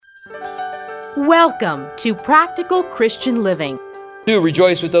Welcome to Practical Christian Living. Do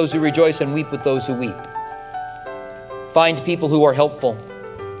rejoice with those who rejoice and weep with those who weep. Find people who are helpful.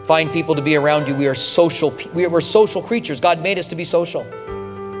 Find people to be around you. We're social creatures. God made us to be social.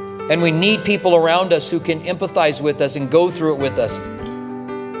 And we need people around us who can empathize with us and go through it with us.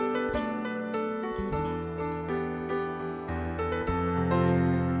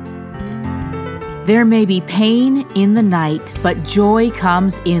 There may be pain in the night, but joy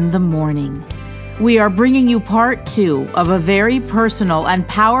comes in the morning. We are bringing you part 2 of a very personal and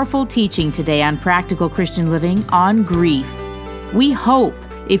powerful teaching today on Practical Christian Living on grief. We hope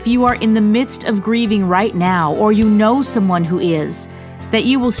if you are in the midst of grieving right now, or you know someone who is, that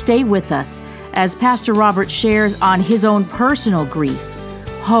you will stay with us as Pastor Robert shares on his own personal grief,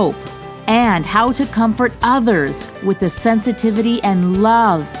 hope, and how to comfort others with the sensitivity and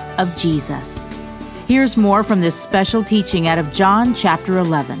love of Jesus. Here's more from this special teaching out of John chapter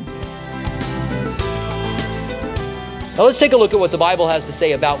 11. Now let's take a look at what the Bible has to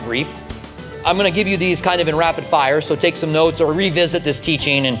say about grief. I'm going to give you these kind of in rapid fire, so take some notes or revisit this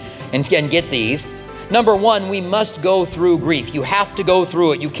teaching and get these. Number 1, we must go through grief. You have to go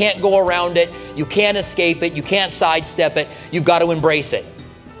through it. You can't go around it. You can't escape it. You can't sidestep it. You've got to embrace it.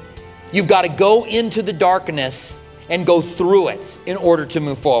 You've got to go into the darkness and go through it in order to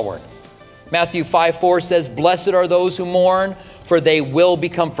move forward. Matthew 5:4 says, "Blessed are those who mourn, for they will be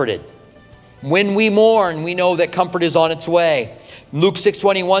comforted." When we mourn, we know that comfort is on its way. Luke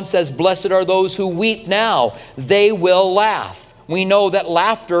 6:21 says, "Blessed are those who weep now, they will laugh." We know that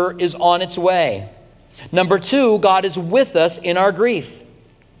laughter is on its way. Number 2, God is with us in our grief.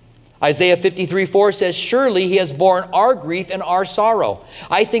 Isaiah 53:4 says, "Surely he has borne our grief and our sorrow."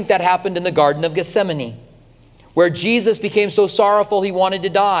 I think that happened in the Garden of Gethsemane, where Jesus became so sorrowful he wanted to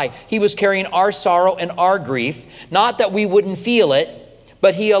die. He was carrying our sorrow and our grief. Not that we wouldn't feel it,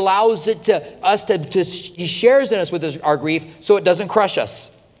 but he allows it to us he shares in us with our grief so it doesn't crush us.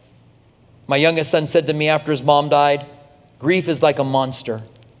 My youngest son said to me after his mom died, "Grief is like a monster,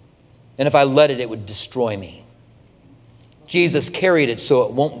 and if I let it, it would destroy me." Jesus carried it so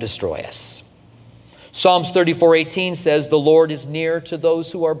it won't destroy us. Psalms 34:18 says, "The Lord is near to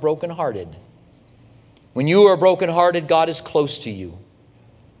those who are brokenhearted." When you are brokenhearted, God is close to you.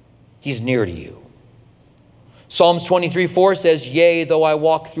 He's near to you. Psalms 23:4 says, "Yea, though I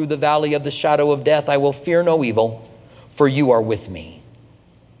walk through the valley of the shadow of death, I will fear no evil, for you are with me."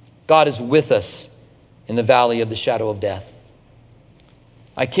 God is with us in the valley of the shadow of death.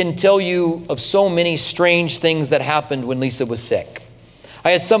 I can tell you of so many strange things that happened when Lisa was sick.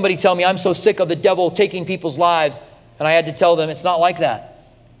 I had somebody tell me, "I'm so sick of the devil taking people's lives," and I had to tell them, it's not like that.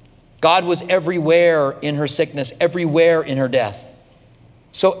 God was everywhere in her sickness, everywhere in her death.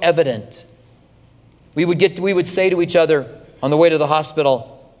 So evident. We would say to each other on the way to the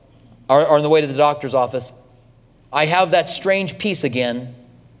hospital or on the way to the doctor's office, "I have that strange peace again.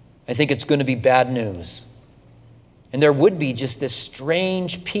 I think it's going to be bad news." And there would be just this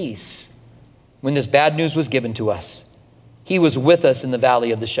strange peace when this bad news was given to us. He was with us in the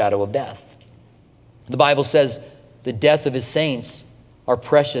valley of the shadow of death. The Bible says the death of his saints are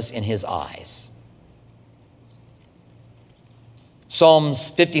precious in his eyes. Psalms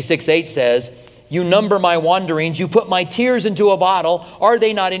 56:8 says, "You number my wanderings, you put my tears into a bottle. Are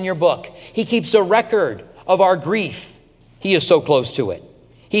they not in your book?" He keeps a record of our grief. He is so close to it.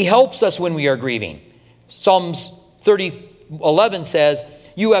 He helps us when we are grieving. Psalms 30:11 says,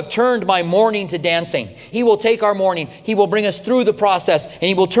 "You have turned my mourning to dancing." He will take our mourning. He will bring us through the process, and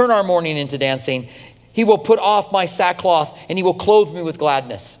he will turn our mourning into dancing. He will put off my sackcloth, and he will clothe me with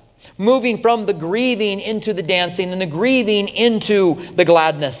gladness. Moving from the grieving into the dancing and the grieving into the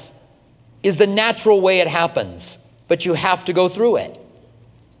gladness is the natural way it happens, but you have to go through it.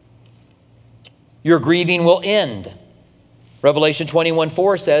 Your grieving will end. Revelation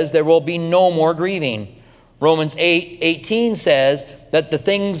 21:4 says there will be no more grieving. Romans 8:18 says that the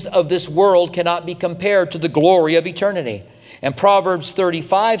things of this world cannot be compared to the glory of eternity. And Proverbs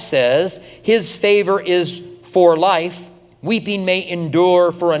 35 says, "His favor is for life. Weeping may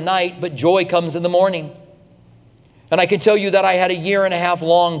endure for a night, but joy comes in the morning." And I can tell you that I had a 1.5 year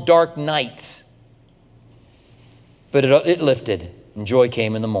long dark night. But it lifted, and joy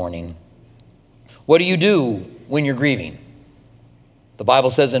came in the morning. What do you do when you're grieving? The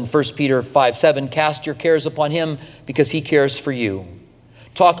Bible says in 1 Peter 5:7, "Cast your cares upon him because he cares for you."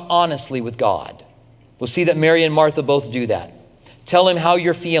 Talk honestly with God. We'll see that Mary and Martha both do that. Tell him how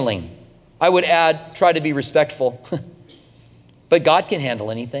you're feeling. I would add, try to be respectful. But God can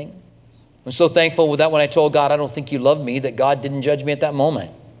handle anything. I'm so thankful with that when I told God, "I don't think you love me," that God didn't judge me at that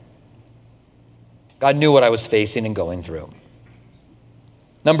moment. God knew what I was facing and going through.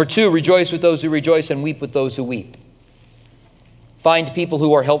 Number 2, rejoice with those who rejoice and weep with those who weep. Find people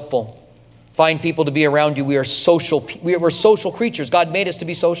who are helpful. Find people to be around you. We're social creatures. God made us to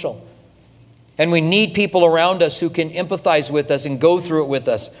be social. And we need people around us who can empathize with us and go through it with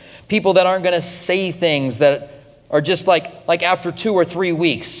us. People that aren't going to say things that are just like after 2 or 3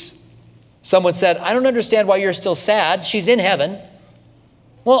 weeks. Someone said, I don't understand why you're still sad. She's in heaven.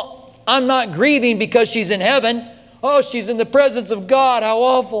 Well, I'm not grieving because she's in heaven. Oh, she's in the presence of God. How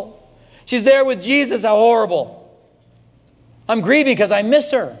awful. She's there with Jesus. How horrible. I'm grieving because I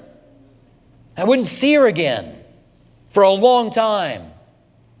miss her. I wouldn't see her again for a long time.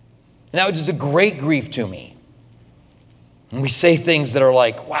 And that was just a great grief to me. And we say things that are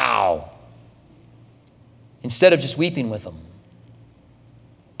like, wow. Instead of just weeping with them.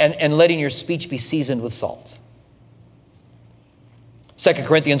 And letting your speech be seasoned with salt. 2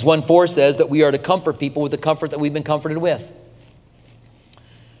 Corinthians 1:4 says that we are to comfort people with the comfort that we've been comforted with.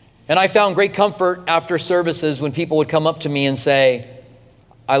 And I found great comfort after services when people would come up to me and say,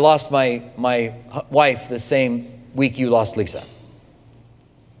 I lost my wife the same week you lost Lisa.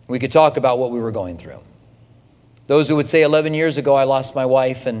 We could talk about what we were going through. Those who would say 11 years ago, I lost my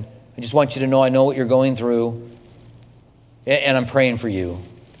wife, and I just want you to know I know what you're going through, and I'm praying for you.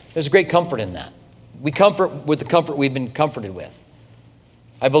 There's great comfort in that. We comfort with the comfort we've been comforted with.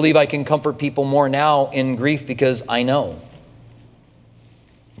 I believe I can comfort people more now in grief because I know.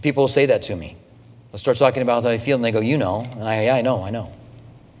 People will say that to me. I'll start talking about how I feel, and they go, you know. And I know.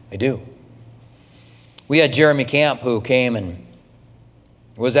 I do. We had Jeremy Camp who came and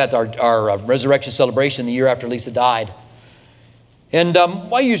was at our resurrection celebration the year after Lisa died. And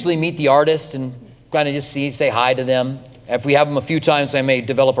I usually meet the artist and kind of just say hi to them. If we have them a few times, I may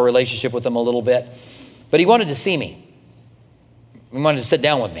develop a relationship with them a little bit. But he wanted to see me. He wanted to sit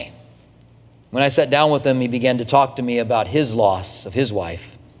down with me. When I sat down with him, he began to talk to me about his loss of his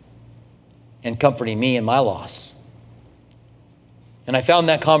wife and comforting me in my loss. And I found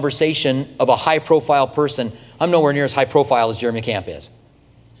that conversation of a high-profile person. I'm nowhere near as high-profile as Jeremy Camp is.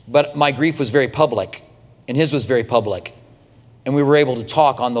 But my grief was very public, and his was very public. And we were able to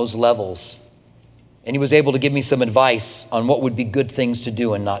talk on those levels. And he was able to give me some advice on what would be good things to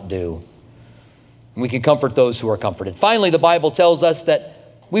do and not do. And we can comfort those who are comforted. Finally, the Bible tells us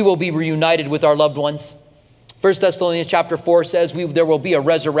that we will be reunited with our loved ones. 1 Thessalonians chapter 4 says there will be a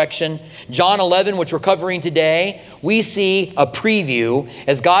resurrection. John 11, which we're covering today, we see a preview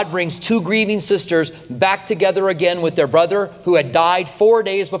as God brings 2 grieving sisters back together again with their brother who had died 4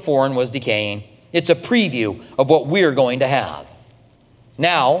 days before and was decaying. It's a preview of what we're going to have.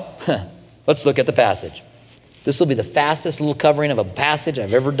 Now, let's look at the passage. This will be the fastest little covering of a passage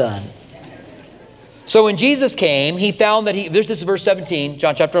I've ever done. So when Jesus came, he found that this is verse 17,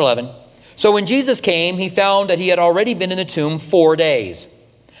 John chapter 11. So when Jesus came, he found that he had already been in the tomb 4 days.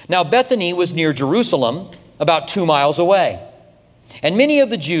 Now Bethany was near Jerusalem, about 2 miles away. And many of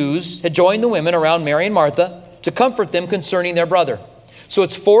the Jews had joined the women around Mary and Martha to comfort them concerning their brother. So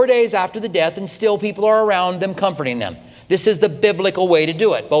it's 4 days after the death, and still people are around them comforting them. This is the biblical way to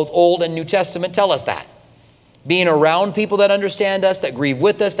do it. Both Old and New Testament tell us that. Being around people that understand us, that grieve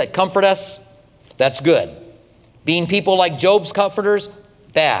with us, that comfort us, that's good. Being people like Job's comforters,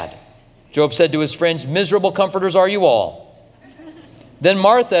 bad. Job said to his friends, miserable comforters are you all. Then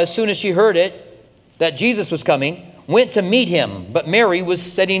Martha, as soon as she heard it, that Jesus was coming, went to meet him, but Mary was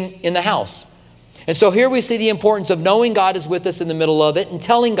sitting in the house. And so here we see the importance of knowing God is with us in the middle of it and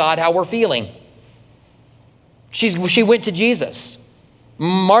telling God how we're feeling. She went to Jesus.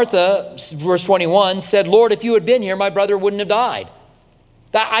 Martha, verse 21, said, Lord, if you had been here, my brother wouldn't have died.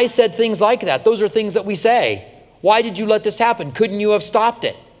 I said things like that. Those are things that we say. Why did you let this happen? Couldn't you have stopped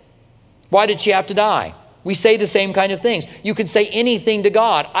it? Why did she have to die? We say the same kind of things. You can say anything to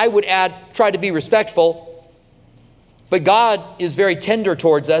God. I would add, try to be respectful. But God is very tender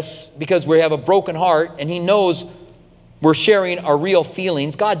towards us because we have a broken heart and he knows we're sharing our real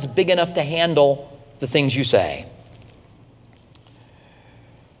feelings. God's big enough to handle the things you say.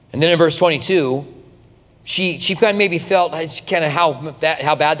 And then in verse 22, she kind of maybe felt kind of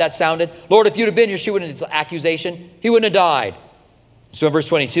how bad that sounded. Lord, if you'd have been here, she wouldn't have accusation. He wouldn't have died. So in verse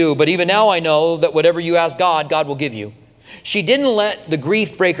 22, but even now I know that whatever you ask God, God will give you. She didn't let the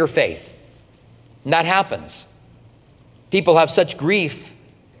grief break her faith. And that happens. People have such grief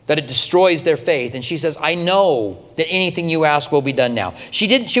that it destroys their faith. And she says, I know that anything you ask will be done now.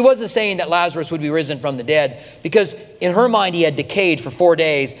 She wasn't saying that Lazarus would be risen from the dead because in her mind he had decayed for 4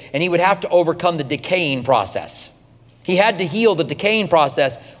 days and he would have to overcome the decaying process. He had to heal the decaying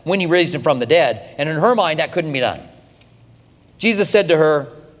process when he raised him from the dead. And in her mind that couldn't be done. Jesus said to her,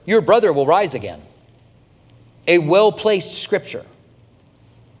 your brother will rise again. A well-placed scripture.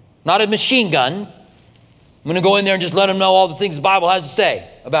 not a machine gun. I'm going to go in there and just let them know all the things the Bible has to say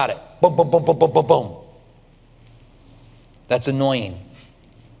about it. Boom, boom, boom, boom, boom, boom, boom. That's annoying.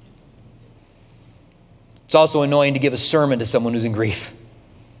 It's also annoying to give a sermon to someone who's in grief.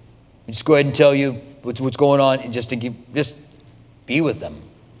 Just go ahead and tell you what's going on and just be with them.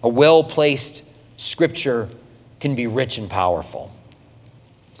 A well-placed scripture can be rich and powerful.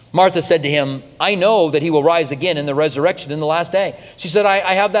 Martha said to him, I know that he will rise again in the resurrection in the last day. She said,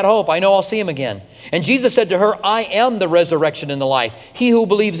 I have that hope. I know I'll see him again. And Jesus said to her, I am the resurrection and the life. He who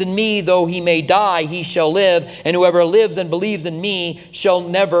believes in me, though he may die, he shall live. And whoever lives and believes in me shall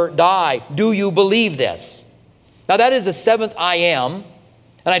never die. Do you believe this? Now that is the seventh I am.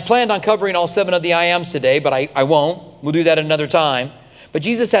 And I planned on covering all 7 of the I ams today, but I won't. We'll do that another time. But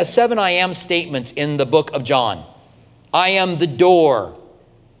Jesus has 7 I am statements in the book of John. I am the door.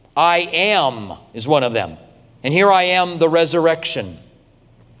 I am is one of them. And here I am, the resurrection.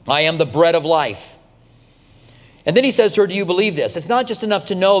 I am the bread of life. And then he says to her, do you believe this? It's not just enough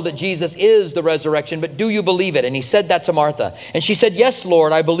to know that Jesus is the resurrection, but do you believe it? And he said that to Martha. And she said, yes,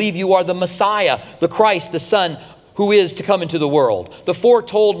 Lord, I believe you are the Messiah, the Christ, the Son who is to come into the world. The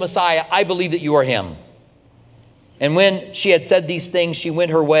foretold Messiah, I believe that you are him. And when she had said these things, she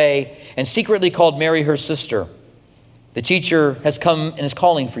went her way and secretly called Mary, her sister. The teacher has come and is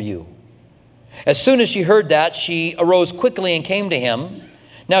calling for you. As soon as she heard that, she arose quickly and came to him.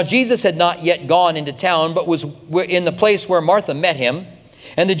 Now Jesus had not yet gone into town, but was in the place where Martha met him.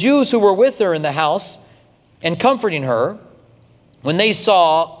 And the Jews who were with her in the house and comforting her, when they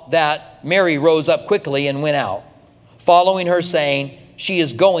saw that, Mary rose up quickly and went out, following her, saying, she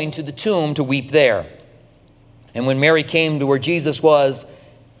is going to the tomb to weep there. And when Mary came to where Jesus was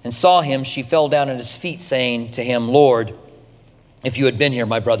and saw him, she fell down at his feet, saying to him, Lord, if you had been here,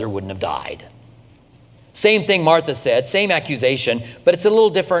 my brother wouldn't have died. Same thing Martha said, same accusation, but it's a little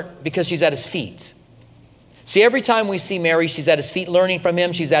different because she's at his feet. See, every time we see Mary, she's at his feet learning from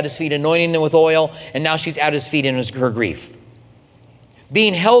him. She's at his feet anointing him with oil, and now she's at his feet in her grief.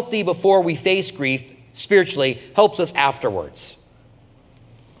 Being healthy before we face grief spiritually helps us afterwards.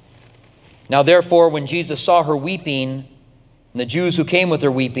 Now, therefore, when Jesus saw her weeping, and the Jews who came with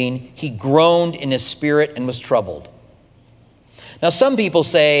her weeping, he groaned in his spirit and was troubled. Now, some people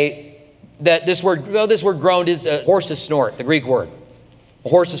say that this word groaned is a horse's snort, the Greek word, a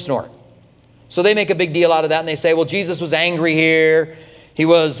horse's snort. So they make a big deal out of that, and they say, well, Jesus was angry here. He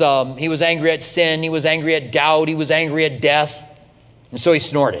was angry at sin. He was angry at doubt. He was angry at death. And so he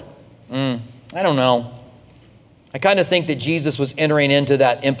snorted. I don't know. I kind of think that Jesus was entering into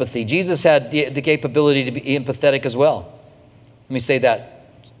that empathy. Jesus had the capability to be empathetic as well. Let me say that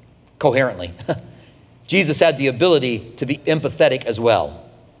coherently. Jesus had the ability to be empathetic as well.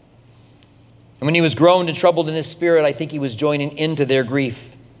 And when he was groaned and troubled in his spirit, I think he was joining into their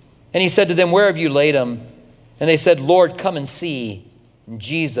grief. And he said to them, where have you laid him? And they said, Lord, come and see. And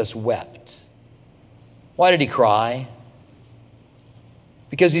Jesus wept. Why did he cry?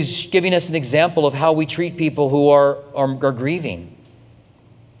 Because he's giving us an example of how we treat people who are grieving.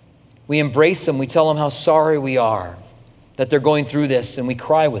 We embrace them. We tell them how sorry we are that they're going through this, and we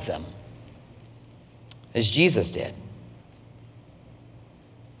cry with them, as Jesus did.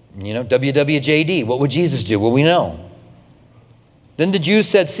 You know, WWJD, what would Jesus do? Well, we know. Then the Jews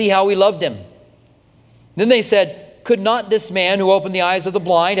said, see how we loved him. Then they said, could not this man who opened the eyes of the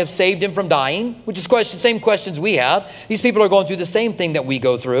blind have saved him from dying? Which is same questions we have. These people are going through the same thing that we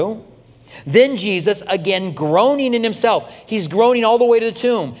go through. Then Jesus, again groaning in himself, he's groaning all the way to the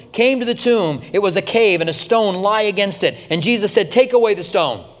tomb, came to the tomb. It was a cave and a stone lie against it. And Jesus said, take away the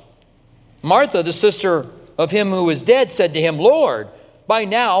stone. Martha, the sister of him who is dead, said to him, Lord, by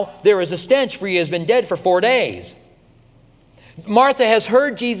now there is a stench, for he has been dead for 4 days. Martha has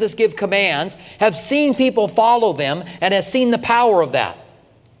heard Jesus give commands, have seen people follow them, and has seen the power of that.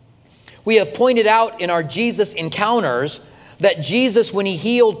 We have pointed out in our Jesus encounters that Jesus, when he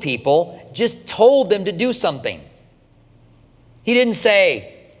healed people, just told them to do something. He didn't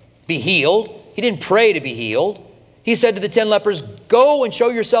say, be healed. He didn't pray to be healed. He said to the 10 lepers, go and show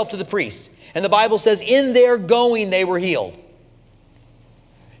yourself to the priest. And the Bible says, in their going, they were healed.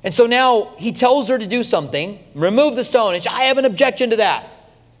 And so now he tells her to do something, remove the stone. And I have an objection to that.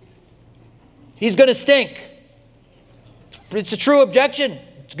 He's going to stink. It's a true objection.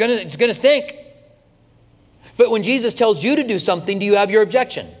 It's going to stink. But when Jesus tells you to do something, do you have your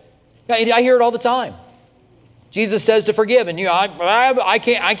objection? I hear it all the time. Jesus says to forgive, and I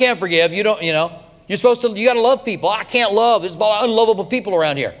can't forgive. You don't, you're supposed to. You got to love people. I can't love. There's unlovable people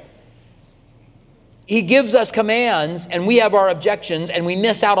around here. He gives us commands, and we have our objections, and we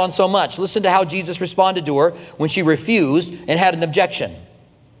miss out on so much. Listen to how Jesus responded to her when she refused and had an objection.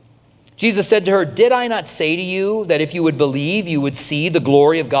 Jesus said to her, "Did I not say to you that if you would believe, you would see the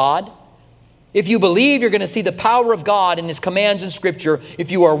glory of God?" If you believe, you're going to see the power of God and His commands in Scripture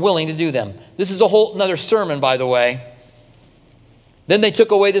if you are willing to do them. This is a whole another sermon, by the way. Then they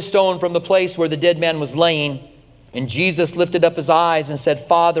took away the stone from the place where the dead man was laying. And Jesus lifted up His eyes and said,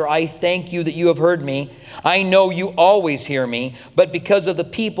 "Father, I thank you that you have heard me. I know you always hear me, but because of the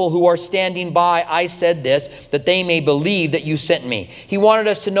people who are standing by, I said this, that they may believe that you sent me." He wanted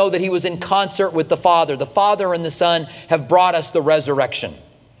us to know that He was in concert with the Father. The Father and the Son have brought us the resurrection.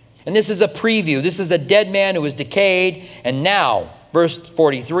 And this is a preview. This is a dead man who was decayed. And now, verse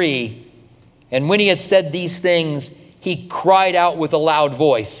 43, and when He had said these things, He cried out with a loud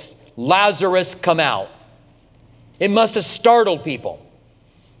voice, "Lazarus, come out." It must have startled people.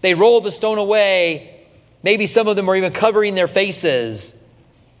 They rolled the stone away. Maybe some of them were even covering their faces.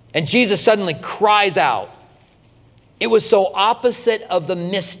 And Jesus suddenly cries out. It was so opposite of the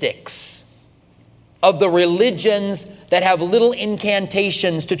mystics, of the religions that have little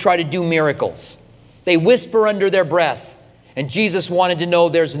incantations to try to do miracles. They whisper under their breath. And Jesus wanted to know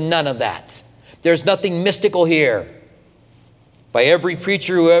there's none of that. There's nothing mystical here. By every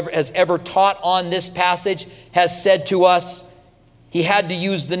preacher who has ever taught on this passage has said to us, he had to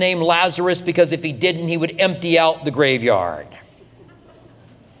use the name Lazarus because if he didn't, he would empty out the graveyard.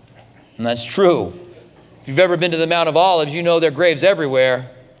 And that's true. If you've ever been to the Mount of Olives, you know there are graves everywhere.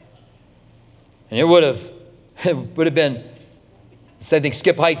 And it would have been, I think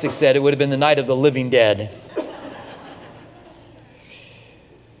Skip Heitzig said, it would have been the night of the living dead.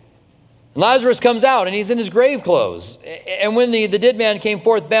 Lazarus comes out and he's in his grave clothes. And when the dead man came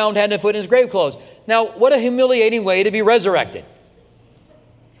forth bound hand and foot in his grave clothes. Now, what a humiliating way to be resurrected.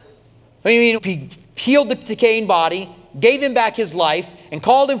 I mean, he healed the decaying body, gave him back his life, and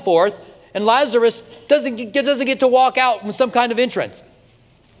called him forth. And Lazarus doesn't get to walk out with some kind of entrance.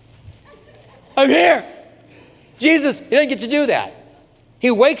 I'm here. Jesus, he doesn't get to do that.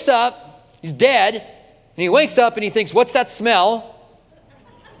 He wakes up, he's dead, and he wakes up and he thinks, what's that smell?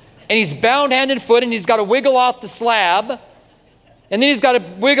 And he's bound hand and foot, and he's got to wiggle off the slab. And then he's got to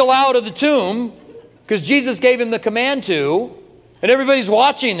wiggle out of the tomb because Jesus gave him the command to. And everybody's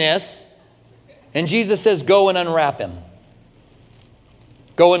watching this. And Jesus says, go and unwrap him.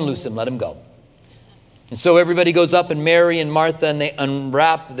 Go and loose him. Let him go. And so everybody goes up, and Mary and Martha, and they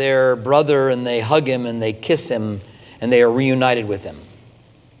unwrap their brother, and they hug him, and they kiss him, and they are reunited with him.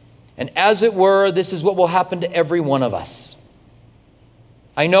 And as it were, this is what will happen to every one of us.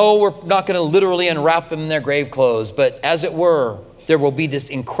 I know we're not going to literally unwrap them in their grave clothes, but as it were, there will be this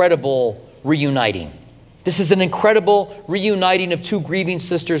incredible reuniting. This is an incredible reuniting of two grieving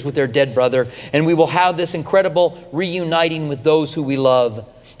sisters with their dead brother, and we will have this incredible reuniting with those who we love,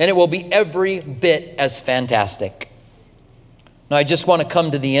 and it will be every bit as fantastic. Now, I just want to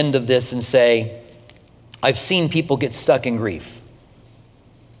come to the end of this and say, I've seen people get stuck in grief.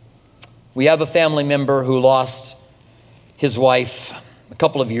 We have a family member who lost his wife a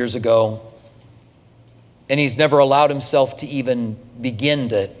couple of years ago, and he's never allowed himself to even begin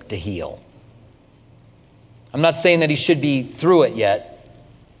to heal. I'm not saying that he should be through it yet,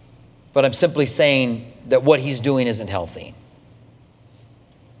 but I'm simply saying that what he's doing isn't healthy.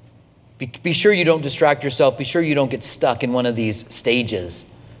 Be sure you don't distract yourself. Be sure you don't get stuck in one of these stages,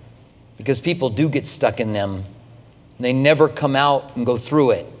 because people do get stuck in them. And they never come out and go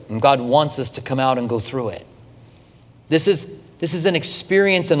through it. And God wants us to come out and go through it. This is an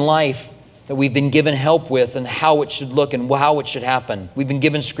experience in life that we've been given help with, and how it should look and how it should happen. We've been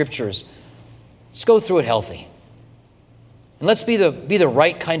given scriptures. Let's go through it healthy. And let's be the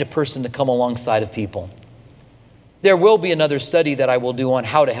right kind of person to come alongside of people. There will be another study that I will do on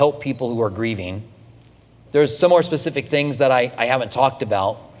how to help people who are grieving. There's some more specific things that I haven't talked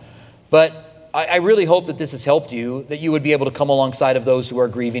about. But I really hope that this has helped you, that you would be able to come alongside of those who are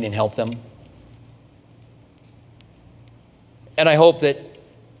grieving and help them. And I hope that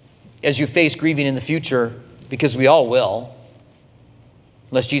as you face grieving in the future, because we all will,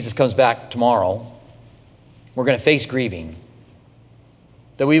 unless Jesus comes back tomorrow, we're going to face grieving,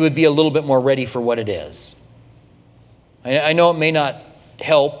 that we would be a little bit more ready for what it is. I know it may not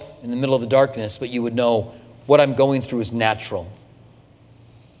help in the middle of the darkness, but you would know what I'm going through is natural.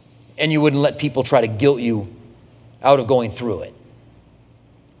 And you wouldn't let people try to guilt you out of going through it.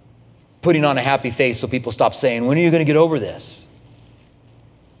 Putting on a happy face so people stop saying, when are you going to get over this?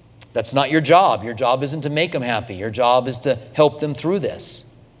 That's not your job. Your job isn't to make them happy. Your job is to help them through this.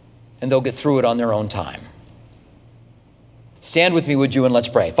 And they'll get through it on their own time. Stand with me, would you, and let's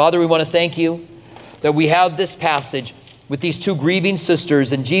pray. Father, we want to thank you that we have this passage with these two grieving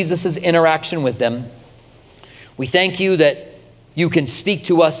sisters and Jesus' interaction with them. We thank you that you can speak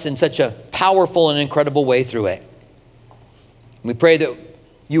to us in such a powerful and incredible way through it. We pray that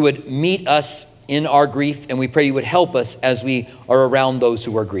you would meet us in our grief, and we pray you would help us as we are around those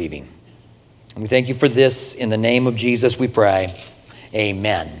who are grieving. And we thank you for this. In the name of Jesus, we pray.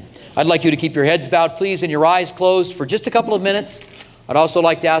 Amen. I'd like you to keep your heads bowed, please, and your eyes closed for just a couple of minutes. I'd also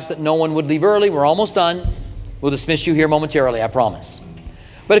like to ask that no one would leave early. We're almost done. We'll dismiss you here momentarily, I promise.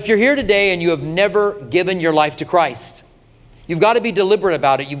 But if you're here today and you have never given your life to Christ, you've got to be deliberate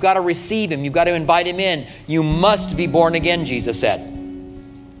about it. You've got to receive Him. You've got to invite Him in. You must be born again, Jesus said.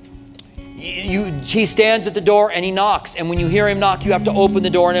 He stands at the door and He knocks. And when you hear Him knock, you have to open the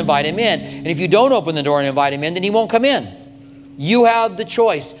door and invite Him in. And if you don't open the door and invite Him in, then He won't come in. You have the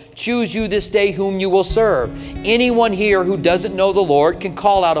choice. Choose you this day whom you will serve. Anyone here who doesn't know the Lord can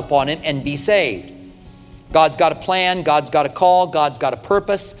call out upon Him and be saved. God's got a plan. God's got a call. God's got a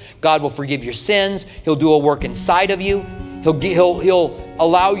purpose. God will forgive your sins. He'll do a work inside of you. He'll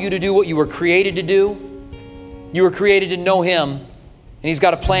allow you to do what you were created to do. You were created to know Him, and He's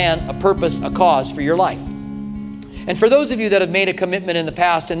got a plan, a purpose, a cause for your life. And for those of you that have made a commitment in the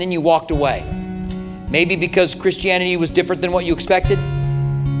past and then you walked away, maybe because Christianity was different than what you expected,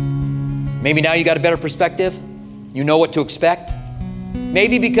 maybe now you got a better perspective, you know what to expect.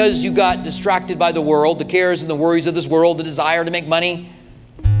 Maybe because you got distracted by the world, the cares and the worries of this world, the desire to make money.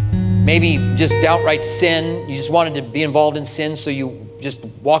 Maybe just outright sin. You just wanted to be involved in sin, so you just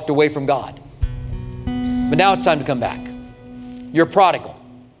walked away from God. But now it's time to come back. You're a prodigal.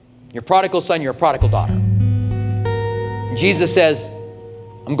 You're a prodigal son, you're a prodigal daughter. Jesus says,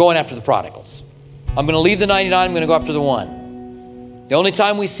 I'm going after the prodigals. I'm going to leave the 99, I'm going to go after the one. The only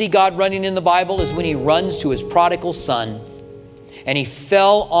time we see God running in the Bible is when He runs to His prodigal son, and he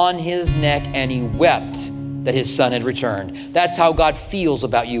fell on his neck and he wept that his son had returned. That's how God feels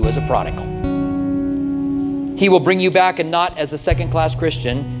about you as a prodigal. He will bring you back, and not as a second-class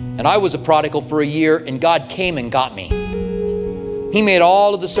Christian. And I was a prodigal for a year, and God came and got me. He made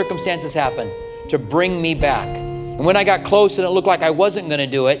all of the circumstances happen to bring me back. And when I got close and it looked like I wasn't going to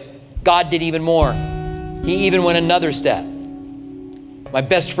do it, God did even more. He even went another step. My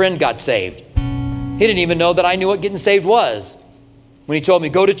best friend got saved. He didn't even know that I knew what getting saved was. When he told me,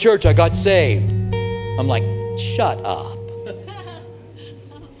 go to church, I got saved. I'm like, shut up.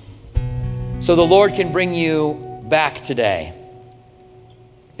 So the Lord can bring you back today.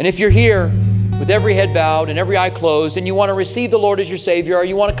 And if you're here with every head bowed and every eye closed, and you want to receive the Lord as your Savior, or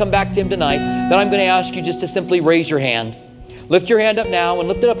you want to come back to Him tonight, then I'm going to ask you just to simply raise your hand. Lift your hand up now and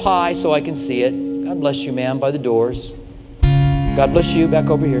lift it up high so I can see it. God bless you, ma'am, by the doors. God bless you back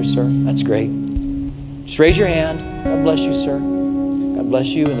over here, sir. That's great. Just raise your hand. God bless you, sir. God bless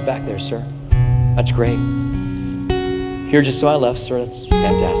you in the back there, sir. That's great. Here just to my left, sir. That's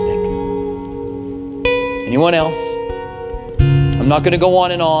fantastic. Anyone else? I'm not going to go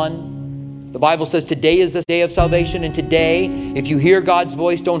on and on. The Bible says today is the day of salvation, and today, if you hear God's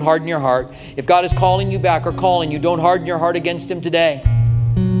voice, don't harden your heart. If God is calling you back or calling you, don't harden your heart against Him today.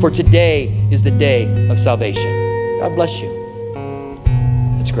 For today is the day of salvation. God bless you.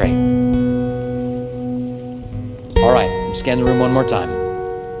 That's great. All right, scan the room one more time.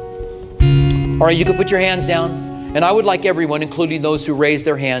 All right, you can put your hands down. And I would like everyone, including those who raised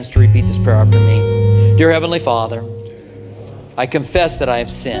their hands, to repeat this prayer after me. Dear Heavenly Father, I confess that I have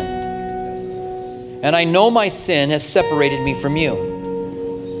sinned. And I know my sin has separated me from you.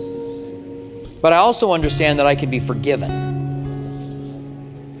 But I also understand that I can be forgiven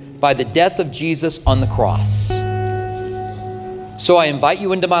by the death of Jesus on the cross. So I invite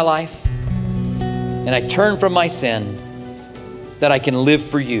you into my life, and I turn from my sin that I can live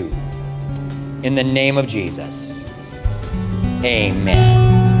for you. In the name of Jesus.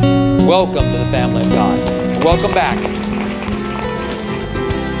 Amen. Welcome to the family of God. Welcome back.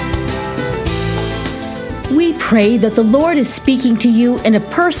 We pray that the Lord is speaking to you in a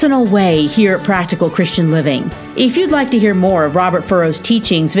personal way here at Practical Christian Living. If you'd like to hear more of Robert Furrow's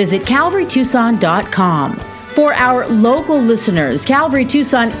teachings, visit CalvaryTucson.com. For our local listeners, Calvary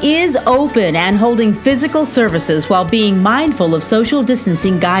Tucson is open and holding physical services while being mindful of social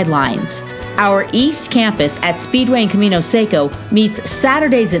distancing guidelines. Our East Campus at Speedway and Camino Seco meets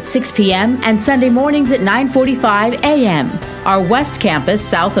Saturdays at 6 p.m. and Sunday mornings at 9:45 a.m. Our West Campus,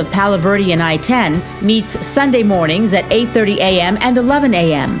 south of Palo Verde and I-10, meets Sunday mornings at 8:30 a.m. and 11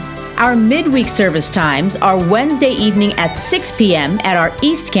 a.m. Our midweek service times are Wednesday evening at 6 p.m. at our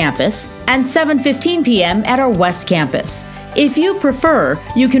East Campus and 7:15 p.m. at our West Campus. If you prefer,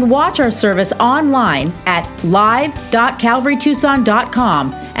 you can watch our service online at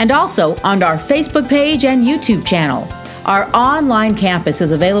live.calvarytucson.com and also on our Facebook page and YouTube channel. Our online campus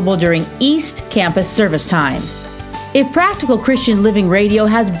is available during East Campus service times. If Practical Christian Living Radio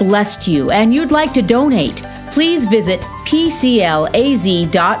has blessed you and you'd like to donate, please visit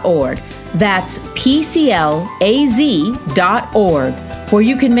PCLAZ.org. That's PCLAZ.org, where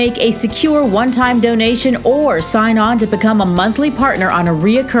you can make a secure one-time donation or sign on to become a monthly partner on a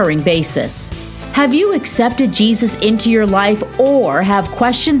reoccurring basis. Have you accepted Jesus into your life or have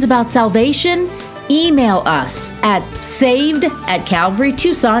questions about salvation? Email us at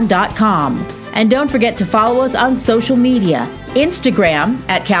saved@calvarytucson.com. And don't forget to follow us on social media, Instagram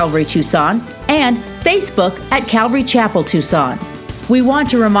at Calvary Tucson and Facebook at Calvary Chapel Tucson. We want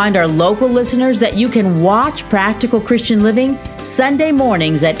to remind our local listeners that you can watch Practical Christian Living Sunday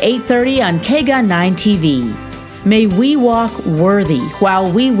mornings at 8:30 on KGUN 9 TV. May we walk worthy while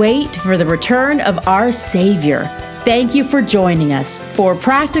we wait for the return of our Savior. Thank you for joining us for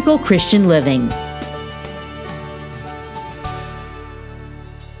Practical Christian Living.